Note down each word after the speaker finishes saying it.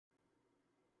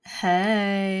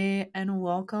Hey, and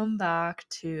welcome back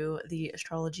to the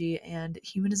Astrology and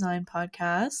Human Design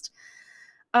podcast.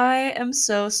 I am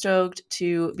so stoked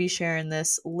to be sharing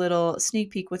this little sneak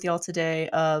peek with y'all today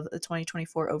of the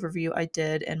 2024 overview I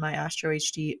did in my Astro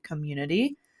HD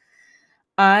community.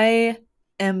 I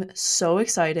am so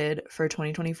excited for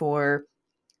 2024.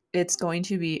 It's going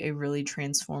to be a really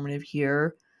transformative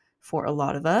year for a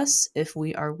lot of us if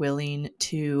we are willing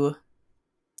to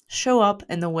show up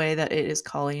in the way that it is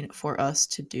calling for us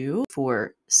to do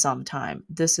for some time.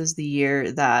 This is the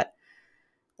year that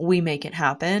we make it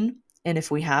happen. And if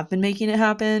we have been making it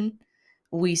happen,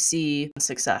 we see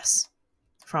success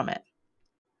from it.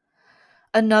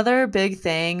 Another big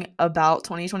thing about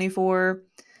 2024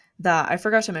 that I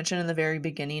forgot to mention in the very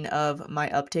beginning of my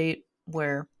update,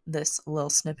 where this little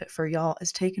snippet for y'all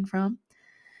is taken from,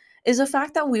 is the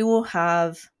fact that we will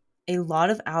have a lot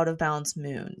of out of balance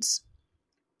moons.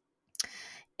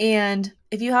 And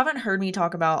if you haven't heard me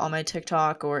talk about on my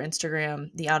TikTok or Instagram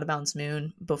the out of balance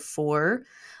moon before,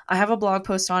 I have a blog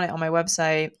post on it on my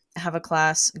website. I have a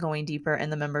class going deeper in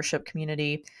the membership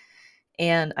community.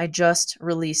 And I just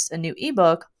released a new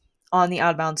ebook on the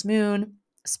out of balance moon,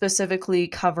 specifically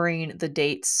covering the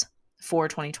dates for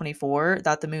 2024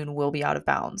 that the moon will be out of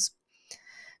bounds,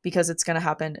 because it's going to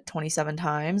happen 27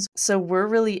 times. So we're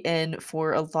really in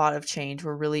for a lot of change.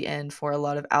 We're really in for a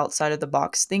lot of outside of the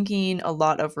box thinking, a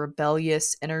lot of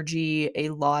rebellious energy, a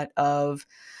lot of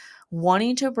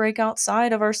wanting to break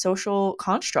outside of our social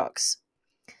constructs.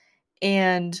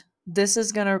 And this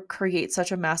is going to create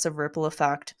such a massive ripple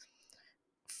effect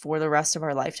for the rest of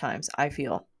our lifetimes, I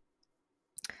feel.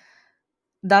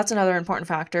 That's another important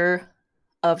factor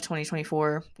of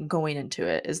 2024 going into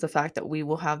it, is the fact that we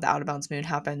will have the out of bounds moon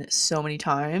happen so many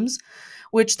times,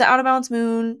 which the out of bounds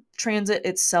moon transit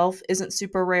itself isn't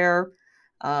super rare.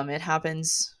 It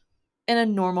happens in a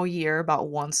normal year about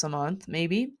once a month,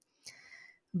 maybe.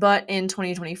 But in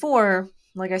 2024,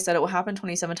 like I said, it will happen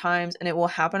 27 times, and it will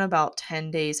happen about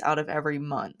 10 days out of every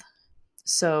month.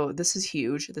 So this is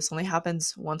huge. This only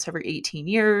happens once every 18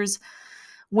 years.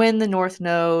 When the North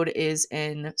Node is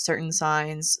in certain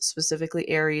signs, specifically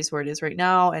Aries, where it is right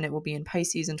now, and it will be in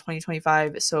Pisces in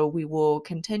 2025. So we will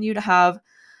continue to have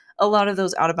a lot of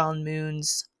those out-of-bound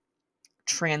moons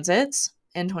transits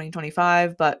in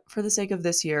 2025. But for the sake of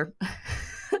this year,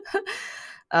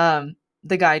 the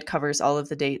guide covers all of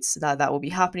the dates that will be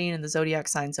happening and the zodiac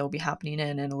signs that will be happening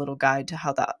in, and a little guide to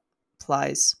how that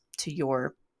applies to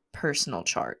your personal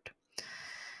chart.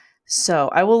 So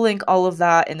I will link all of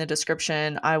that in the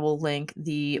description. I will link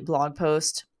the blog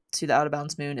post to the out of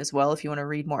bounds moon as well if you want to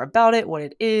read more about it, what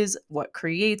it is, what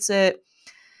creates it.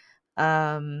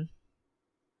 And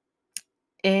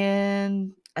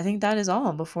I think that is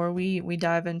all before we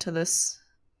dive into this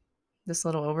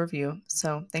little overview.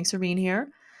 So thanks for being here.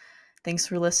 Thanks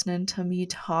for listening to me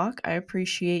talk. I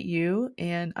appreciate you,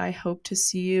 and I hope to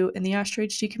see you in the Astro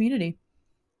HD community.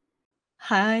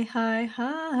 Hi.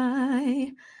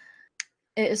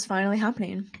 It is finally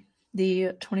happening.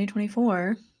 The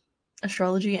 2024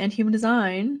 Astrology and Human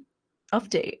Design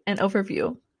update and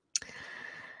overview.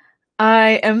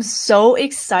 I am so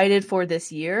excited for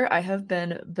this year. I have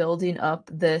been building up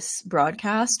this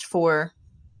broadcast for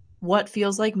what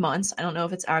feels like months. I don't know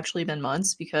if it's actually been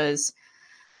months, because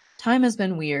time has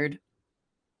been weird.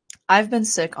 I've been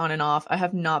sick on and off. I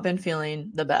have not been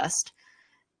feeling the best.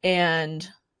 And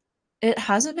it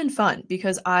hasn't been fun,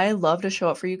 because I love to show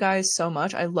up for you guys so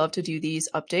much. I love to do these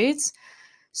updates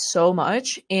so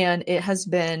much, and it has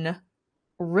been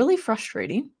really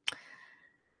frustrating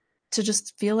to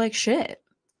just feel like shit.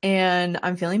 And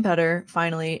I'm feeling better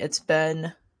finally. It's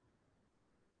been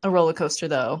a roller coaster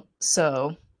though,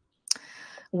 so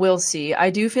we'll see.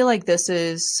 I do feel like this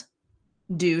is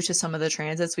due to some of the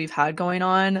transits we've had going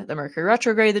on: the Mercury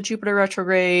retrograde, the Jupiter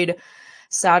retrograde,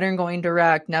 Saturn going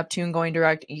direct, Neptune going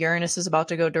direct, Uranus is about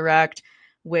to go direct,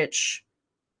 which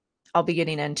I'll be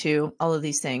getting into all of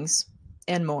these things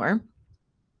and more.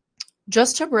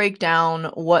 Just to break down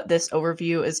what this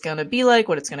overview is going to be like,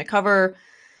 what it's going to cover,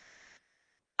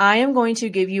 I am going to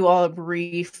give you all a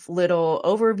brief little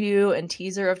overview and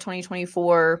teaser of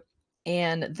 2024,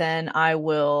 and then I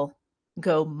will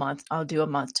I'll do a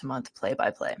month-to-month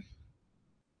play-by-play,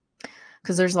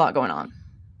 because there's a lot going on,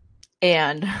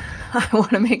 and I want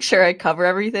to make sure I cover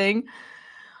everything.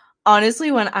 Honestly,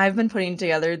 when I've been putting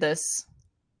together this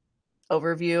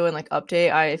overview and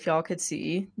update, if y'all could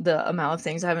see the amount of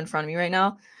things I have in front of me right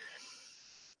now,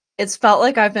 it's felt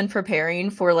like I've been preparing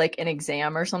for an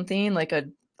exam or something, like a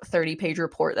 30-page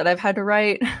report that I've had to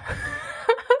write.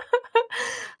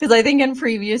 Because I think in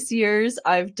previous years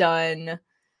I've done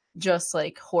just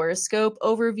like horoscope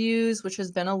overviews, which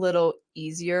has been a little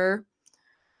easier.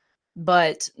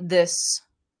 But this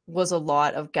was a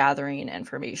lot of gathering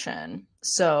information.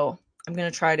 So I'm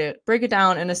going to try to break it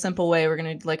down in a simple way. We're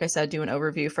going to, like I said, do an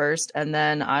overview first, and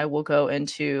then I will go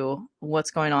into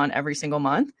what's going on every single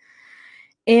month.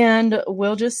 And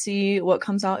we'll just see what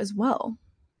comes out as well.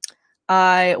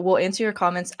 I will answer your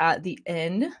comments at the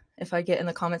end. If I get in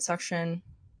the comment section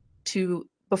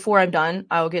before I'm done,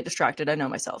 I will get distracted. I know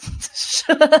myself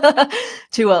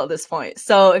too well at this point.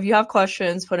 So if you have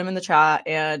questions, put them in the chat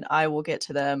and I will get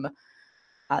to them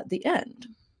at the end.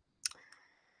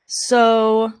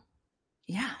 So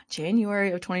yeah,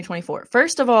 January of 2024.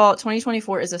 First of all,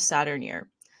 2024 is a Saturn year.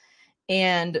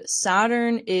 And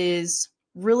Saturn is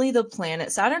really the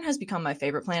planet. Saturn has become my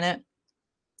favorite planet.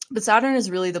 But Saturn is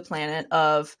really the planet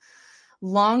of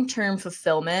long-term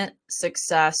fulfillment,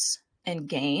 success, and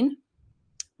gain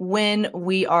when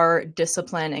we are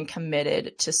disciplined and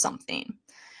committed to something.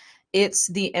 It's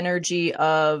the energy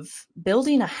of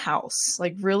building a house.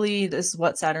 Like really, this is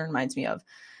what Saturn reminds me of.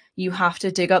 You have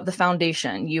to dig up the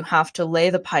foundation. You have to lay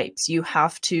the pipes. You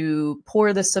have to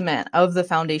pour the cement of the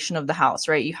foundation of the house,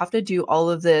 right? You have to do all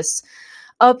of this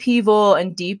upheaval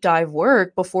and deep dive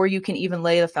work before you can even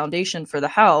lay the foundation for the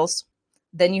house.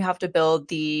 Then you have to build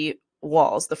the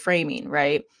walls, the framing,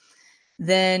 right?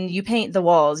 Then you paint the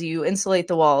walls, you insulate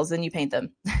the walls, then you paint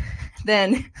them.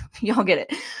 Then y'all get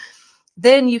it.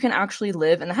 Then you can actually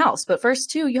live in the house. But first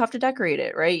too, you have to decorate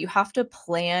it, right? You have to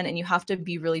plan and you have to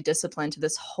be really disciplined to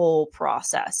this whole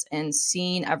process and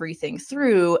seeing everything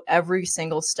through every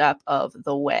single step of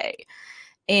the way.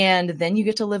 And then you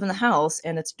get to live in the house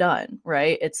and it's done,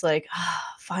 right? It's like,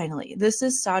 finally, this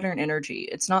is Saturn energy.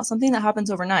 It's not something that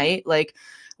happens overnight, like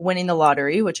winning the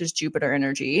lottery, which is Jupiter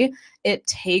energy. It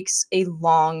takes a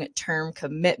long-term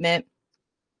commitment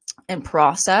and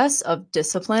process of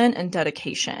discipline and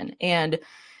dedication. And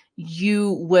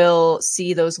you will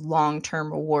see those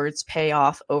long-term rewards pay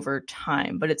off over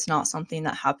time, but it's not something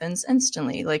that happens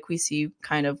instantly, like we see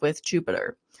kind of with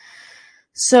Jupiter.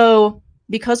 So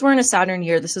because we're in a Saturn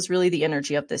year, this is really the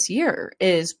energy of this year,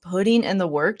 is putting in the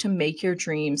work to make your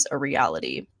dreams a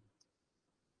reality.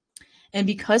 And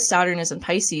because Saturn is in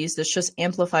Pisces, this just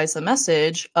amplifies the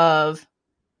message of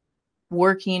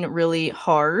working really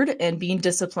hard and being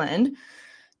disciplined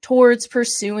towards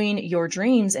pursuing your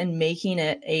dreams and making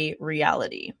it a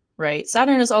reality, right?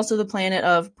 Saturn is also the planet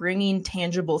of bringing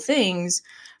tangible things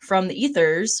from the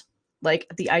ethers, like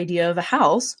the idea of a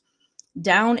house,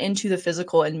 down into the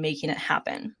physical and making it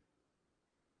happen.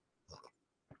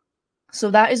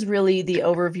 So that is really the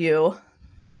overview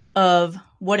of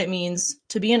what it means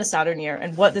to be in a Saturn year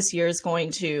and what this year is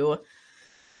going to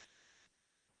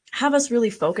have us really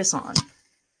focus on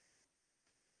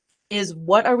is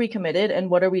what are we committed and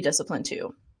what are we disciplined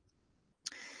to?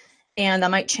 And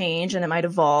that might change and it might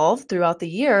evolve throughout the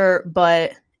year,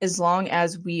 but as long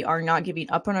as we are not giving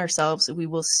up on ourselves, we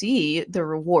will see the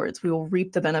rewards. We will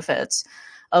reap the benefits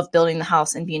of building the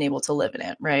house and being able to live in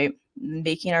it, right?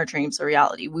 Making our dreams a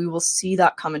reality. We will see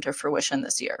that come into fruition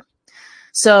this year.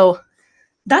 So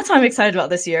that's why I'm excited about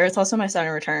this year. It's also my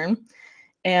Saturn return.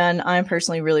 And I'm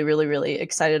personally really, really, really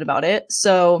excited about it.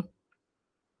 So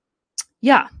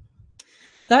yeah,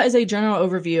 that is a general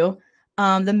overview.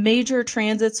 The major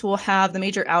transits will have, the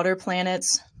major outer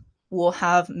planets will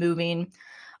have moving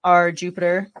are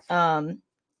Jupiter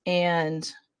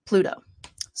and Pluto.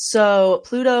 So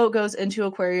Pluto goes into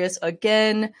Aquarius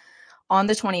again on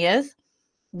the 20th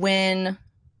when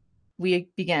we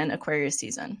begin Aquarius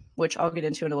season, which I'll get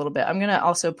into in a little bit. I'm going to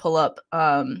also pull up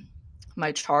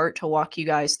my chart to walk you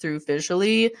guys through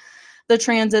visually the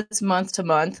transits month to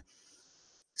month.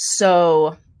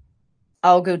 So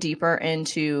I'll go deeper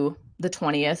into the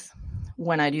 20th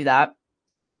when I do that.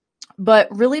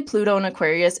 But really, Pluto in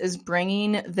Aquarius is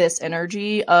bringing this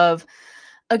energy of,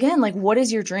 again, like, what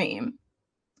is your dream?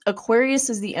 Aquarius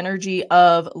is the energy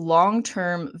of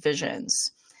long-term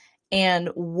visions and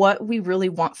what we really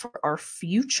want for our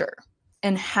future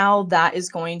and how that is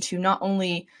going to not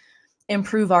only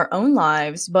improve our own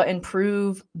lives, but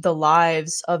improve the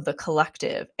lives of the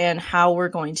collective and how we're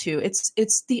going to,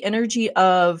 it's the energy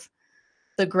of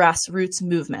the grassroots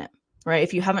movement, right?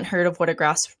 If you haven't heard of what a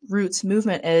grassroots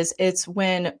movement is, it's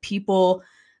when people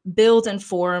build and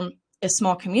form a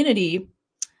small community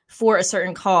for a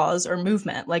certain cause or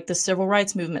movement. Like the civil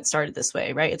rights movement started this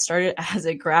way, right? It started as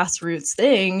a grassroots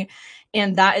thing.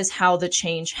 And that is how the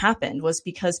change happened, was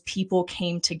because people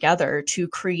came together to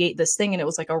create this thing. And it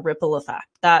was like a ripple effect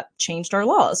that changed our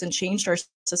laws and changed our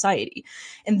society.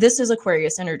 And this is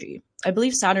Aquarius energy. I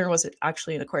believe Saturn was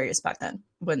actually in Aquarius back then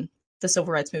when the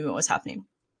civil rights movement was happening.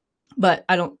 but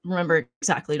I don't remember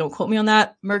exactly. Don't quote me on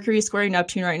that. Mercury is squaring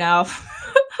Neptune right now.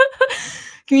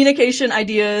 Communication,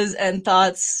 ideas, and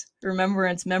thoughts,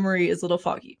 remembrance, memory is a little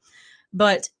foggy.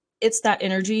 But it's that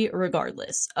energy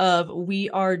regardless of we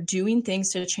are doing things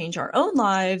to change our own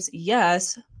lives,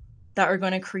 yes, that are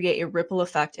going to create a ripple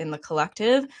effect in the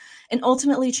collective and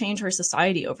ultimately change our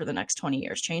society over the next 20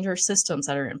 years, change our systems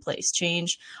that are in place,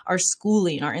 change our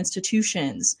schooling, our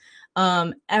institutions,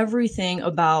 everything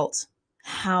about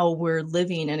how we're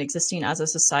living and existing as a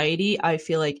society, I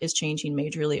feel like is changing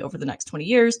majorly over the next 20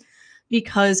 years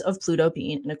because of Pluto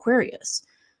being in Aquarius.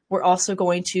 We're also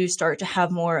going to start to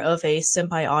have more of a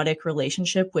symbiotic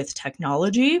relationship with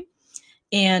technology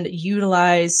and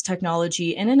utilize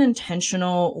technology in an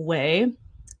intentional way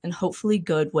and hopefully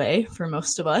good way for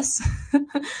most of us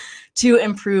to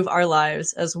improve our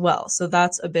lives as well. So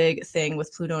that's a big thing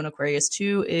with Pluto and Aquarius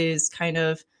too, is kind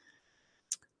of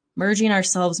merging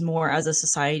ourselves more as a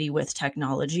society with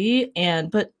technology.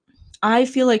 But I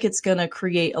feel like it's going to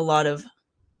create a lot of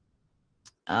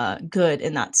good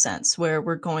in that sense, where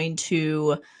there's going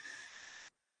to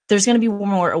be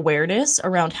more awareness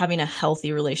around having a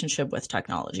healthy relationship with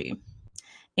technology.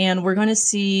 And we're going to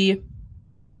see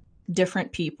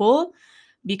different people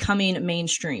becoming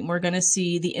mainstream. We're going to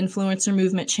see the influencer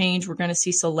movement change. We're going to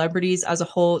see celebrities as a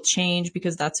whole change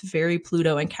because that's very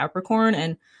Pluto and Capricorn.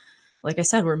 And like I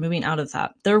said, we're moving out of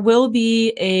that. There will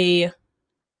be a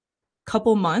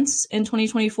couple months in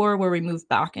 2024 where we move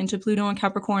back into Pluto and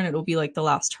Capricorn. It'll be like the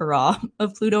last hurrah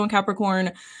of Pluto and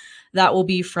Capricorn. That will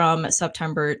be from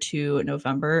September to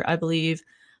November, I believe,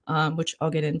 which I'll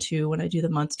get into when I do the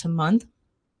month to month.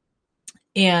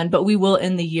 But we will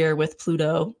end the year with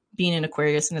Pluto being in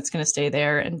Aquarius, and it's going to stay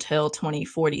there until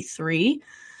 2043,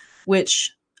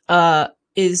 which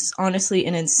is honestly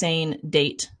an insane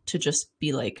date to just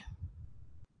be like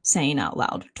saying out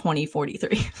loud,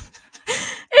 2043.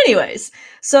 Anyways,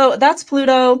 so that's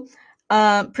Pluto.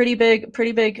 Pretty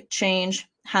big change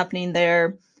happening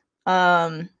there.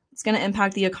 It's going to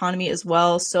impact the economy as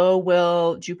well. So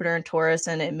will Jupiter and Taurus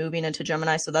and it moving into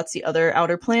Gemini. So that's the other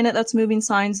outer planet that's moving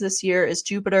signs this year is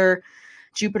Jupiter.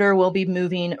 Jupiter will be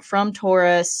moving from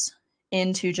Taurus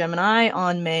into Gemini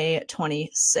on May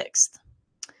 26th.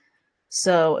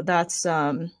 So that's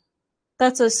a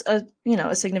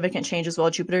significant change as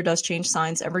well. Jupiter does change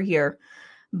signs every year,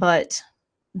 but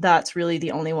that's really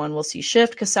the only one we'll see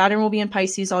shift because Saturn will be in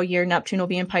Pisces all year. Neptune will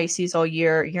be in Pisces all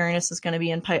year. Uranus is going to be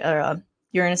in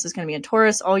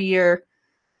Taurus all year.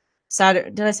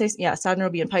 Saturn will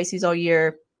be in Pisces all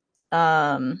year.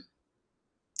 I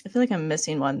feel like I'm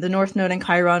missing one. The North Node and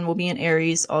Chiron will be in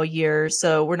Aries all year.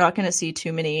 So we're not going to see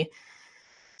too many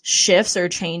shifts or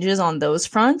changes on those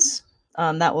fronts.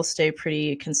 That will stay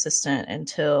pretty consistent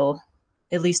until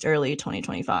at least early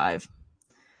 2025.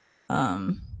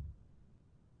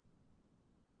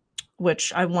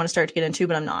 Which I want to start to get into,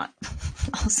 but I'm not.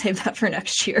 I'll save that for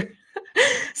next year.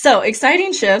 So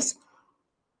exciting shifts,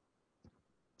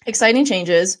 exciting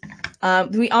changes.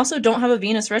 We also don't have a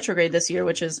Venus retrograde this year,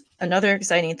 which is another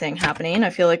exciting thing happening. I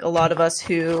feel like a lot of us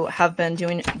who have been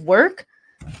doing work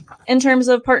in terms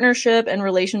of partnership and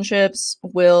relationships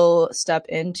will step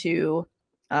into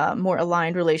more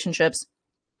aligned relationships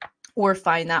or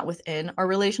find that within our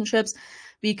relationships.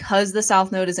 Because the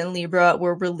South Node is in Libra,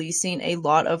 we're releasing a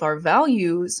lot of our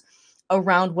values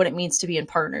around what it means to be in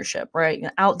partnership, right?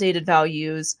 Outdated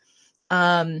values,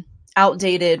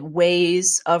 outdated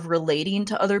ways of relating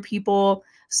to other people.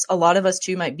 A lot of us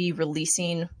too might be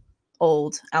releasing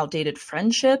old, outdated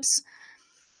friendships,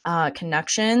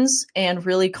 connections, and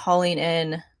really calling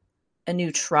in a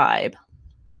new tribe,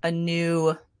 a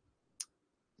new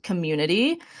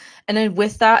community. And then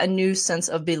with that, a new sense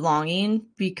of belonging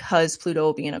because Pluto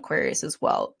will be in Aquarius as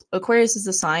well. Aquarius is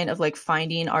a sign of like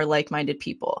finding our like-minded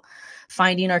people,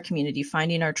 finding our community,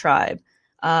 finding our tribe.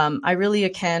 I really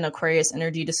akin Aquarius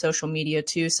energy to social media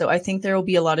too. So I think there will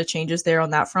be a lot of changes there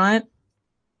on that front.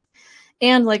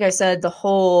 And like I said, the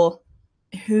whole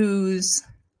who's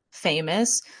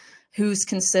famous, who's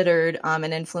considered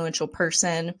an influential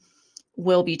person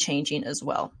will be changing as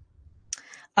well.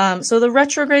 So the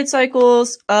retrograde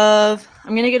cycles I'm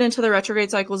going to get into the retrograde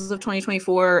cycles of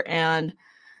 2024 and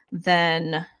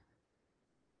then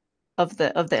of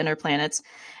the inner planets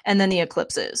and then the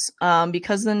eclipses.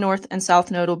 Because the North and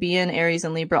South Node will be in Aries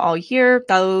and Libra all year,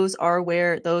 those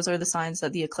are the signs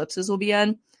that the eclipses will be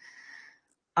in.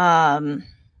 And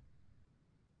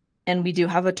we do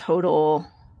have a total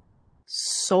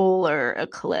solar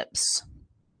eclipse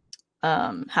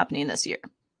happening this year.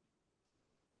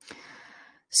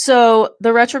 So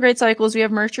the retrograde cycles, we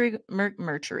have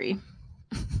Mercury.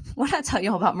 what did I tell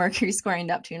you all about Mercury squaring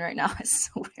Neptune right now? I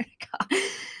swear to God.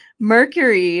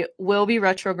 Mercury will be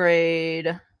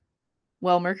retrograde.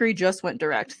 Well, Mercury just went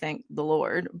direct, thank the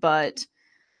Lord, but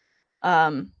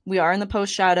we are in the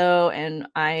post shadow, and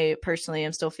I personally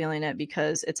am still feeling it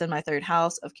because it's in my third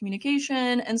house of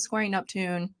communication and squaring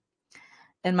Neptune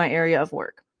in my area of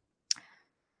work.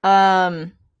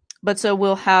 But so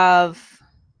we'll have,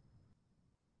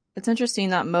 it's interesting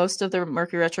that most of the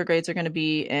Mercury retrogrades are going to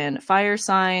be in fire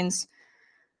signs.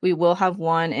 We will have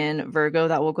one in Virgo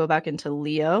that will go back into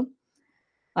Leo.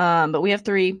 But we have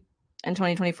 3 in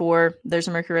 2024. There's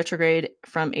a Mercury retrograde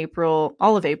from April,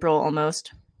 all of April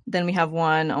almost. Then we have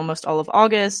one almost all of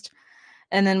August.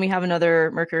 And then we have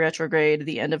another Mercury retrograde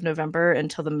the end of November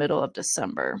until the middle of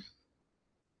December.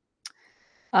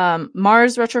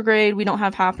 Mars retrograde we don't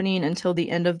have happening until the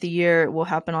end of the year. It will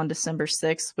happen on December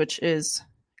 6th, which is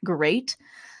great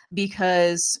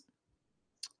because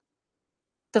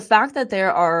the fact that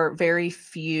there are very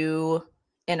few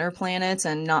inner planets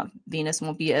and not Venus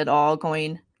won't be at all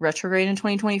going retrograde in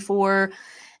 2024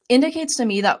 indicates to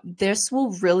me that this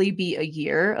will really be a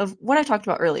year of what I talked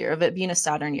about earlier, of it being a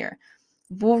Saturn year.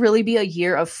 Will really be a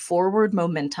year of forward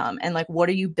momentum and like, what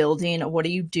are you building? What are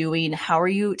you doing? How are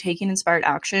you taking inspired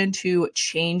action to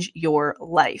change your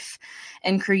life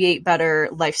and create better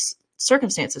life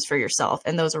circumstances for yourself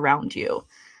and those around you?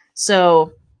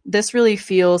 So this really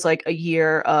feels like a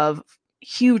year of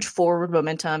huge forward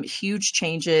momentum, huge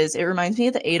changes. It reminds me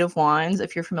of the Eight of Wands,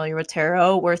 if you're familiar with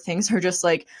tarot, where things are just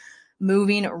like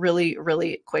moving really,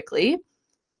 really quickly.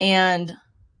 And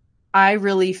I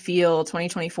really feel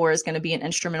 2024 is going to be an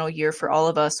instrumental year for all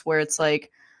of us, where it's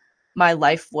like my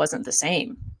life wasn't the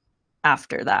same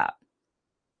after that.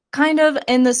 Kind of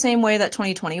in the same way that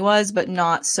 2020 was, but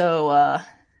not so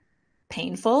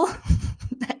painful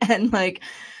and like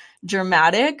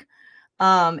dramatic.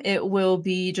 It will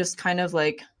be just kind of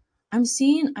like I'm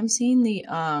seeing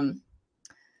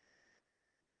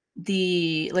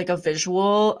the like a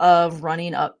visual of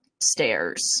running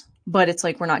upstairs, but it's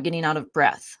like we're not getting out of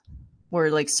breath. We're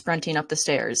like sprinting up the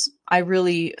stairs. I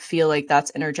really feel like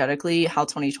that's energetically how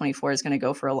 2024 is going to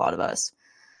go for a lot of us.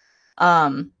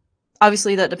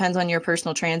 Obviously that depends on your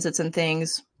personal transits and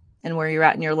things and where you're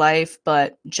at in your life,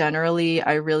 but generally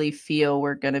I really feel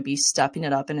we're going to be stepping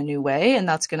it up in a new way, and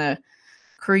that's going to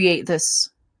create this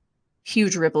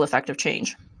huge ripple effect of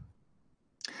change.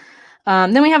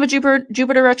 Then we have a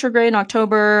Jupiter retrograde in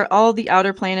October. All the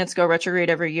outer planets go retrograde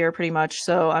every year pretty much,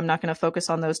 so I'm not going to focus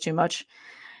on those too much.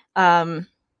 I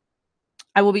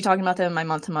will be talking about them in my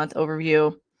month-to-month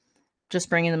overview, just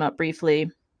bringing them up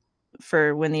briefly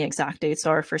for when the exact dates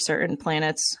are for certain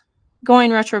planets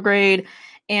going retrograde.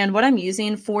 And what I'm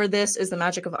using for this is the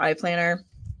Magic of Eye Planner.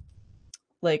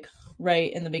 Like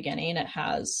right in the beginning, it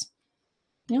has,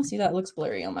 you'll see that looks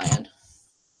blurry on my end.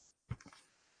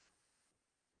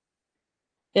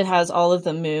 It has all of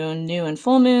the moon, new and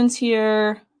full moons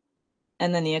here,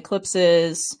 and then the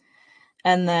eclipses,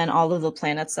 and then all of the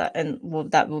planets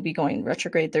that will be going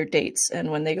retrograde, their dates and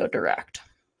when they go direct.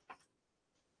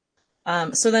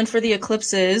 So then for the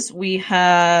eclipses, we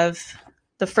have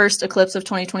the first eclipse of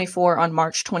 2024 on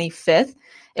March 25th.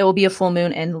 It will be a full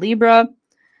moon in Libra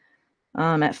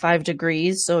at 5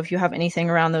 degrees. So if you have anything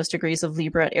around those degrees of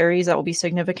Libra at Aries, that will be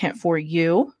significant for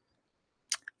you.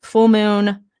 Full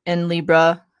moon in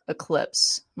Libra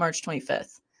eclipse, March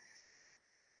 25th.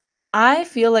 I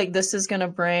feel like this is going to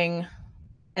bring,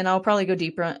 and I'll probably go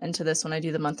deeper into this when I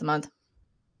do the month-to-month.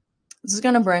 This is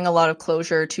going to bring a lot of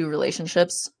closure to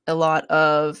relationships, a lot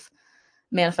of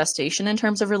manifestation in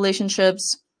terms of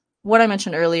relationships. What I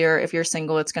mentioned earlier, if you're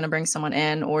single, it's going to bring someone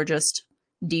in or just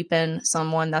deepen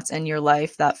someone that's in your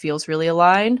life that feels really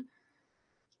aligned.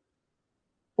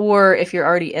 Or if you're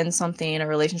already in something, in a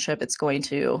relationship, it's going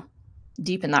to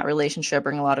deepen that relationship,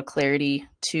 bring a lot of clarity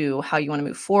to how you want to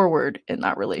move forward in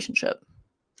that relationship.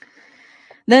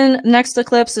 Then next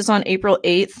eclipse is on April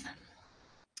 8th.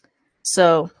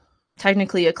 So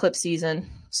technically eclipse season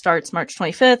starts March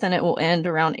 25th and it will end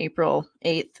around April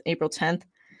 8th, April 10th.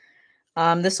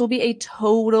 This will be a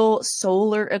total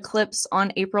solar eclipse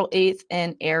on April 8th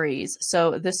in Aries.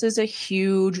 So this is a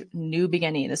huge new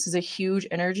beginning. This is a huge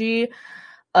energy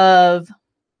of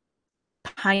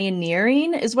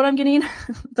pioneering is what I'm getting.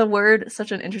 The word,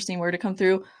 such an interesting word to come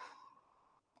through.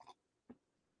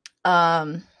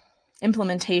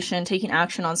 Implementation, taking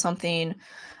action on something.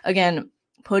 Again,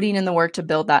 putting in the work to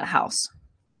build that house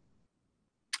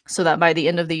so that by the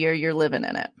end of the year, you're living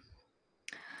in it.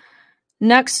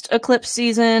 Next eclipse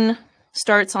season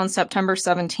starts on September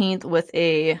 17th with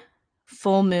a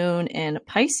full moon in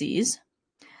Pisces.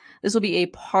 This will be a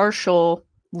partial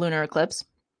lunar eclipse.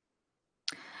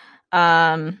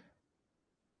 That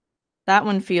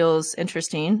one feels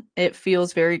interesting. It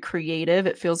feels very creative.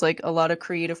 It feels like a lot of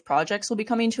creative projects will be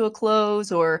coming to a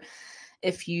close, or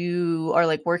if you are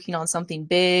like working on something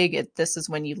big, this is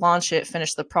when you launch it,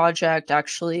 finish the project,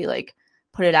 actually like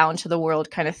put it out into the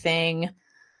world kind of thing.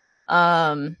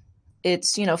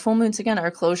 It's, full moons again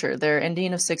are closure. They're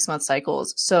ending of 6-month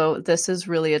cycles. So this is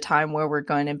really a time where we're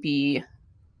going to be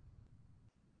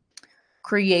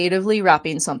creatively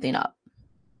wrapping something up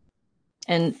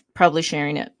and probably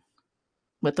sharing it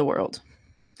with the world.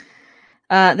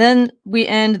 Then we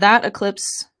end that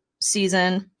eclipse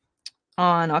season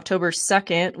on October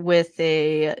 2nd with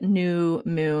a new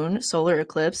moon solar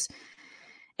eclipse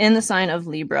in the sign of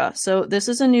Libra. So this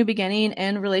is a new beginning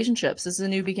in relationships. This is a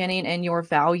new beginning in your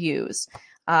values.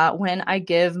 When I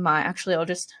give my, actually, I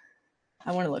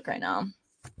want to look right now.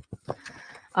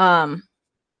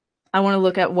 I want to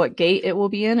look at what gate it will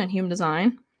be in human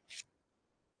design.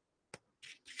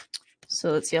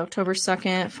 So let's see, October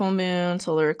 2nd, full moon,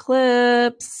 solar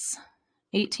eclipse,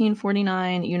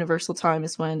 1849 universal time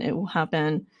is when it will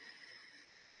happen.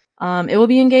 It will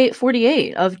be in gate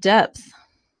 48 of depth.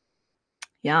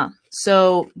 Yeah.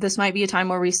 So this might be a time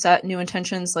where we set new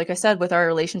intentions, like I said, with our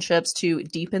relationships to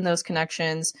deepen those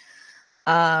connections.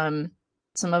 Some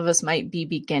of us might be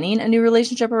beginning a new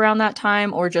relationship around that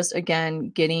time, or just, again,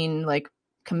 getting like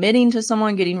committing to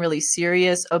someone, getting really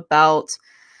serious about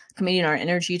committing our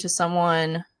energy to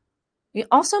someone. It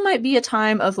also might be a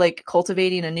time of like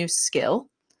cultivating a new skill.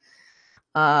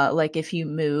 Like if you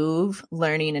move,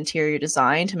 learning interior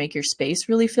design to make your space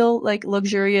really feel like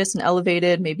luxurious and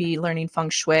elevated, maybe learning feng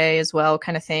shui as well,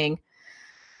 kind of thing.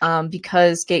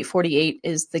 Because gate 48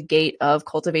 is the gate of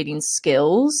cultivating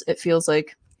skills. It feels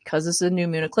like, because this is a new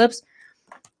moon eclipse,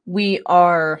 we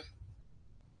are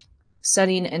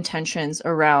setting intentions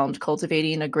around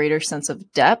cultivating a greater sense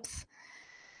of depth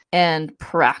and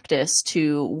practice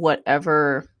to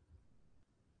whatever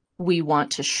we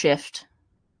want to shift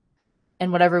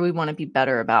and whatever we want to be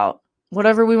better about,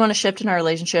 whatever we want to shift in our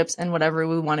relationships and whatever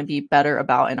we want to be better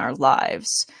about in our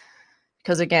lives.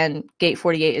 Because again, gate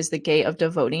 48 is the gate of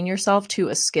devoting yourself to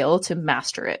a skill to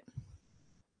master it.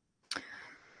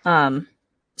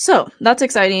 So that's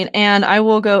exciting. And I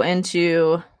will go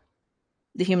into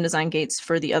the human design gates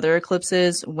for the other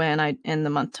eclipses when I end the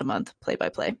month-to-month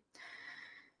play-by-play.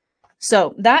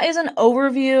 So that is an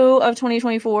overview of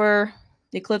 2024,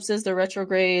 the eclipses, the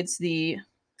retrogrades, the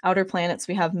outer planets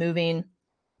we have moving.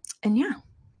 And yeah,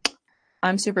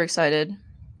 I'm super excited.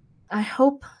 I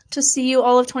hope to see you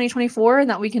all of 2024 and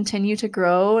that we continue to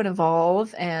grow and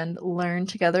evolve and learn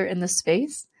together in this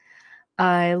space.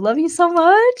 I love you so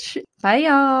much. Bye,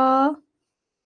 y'all.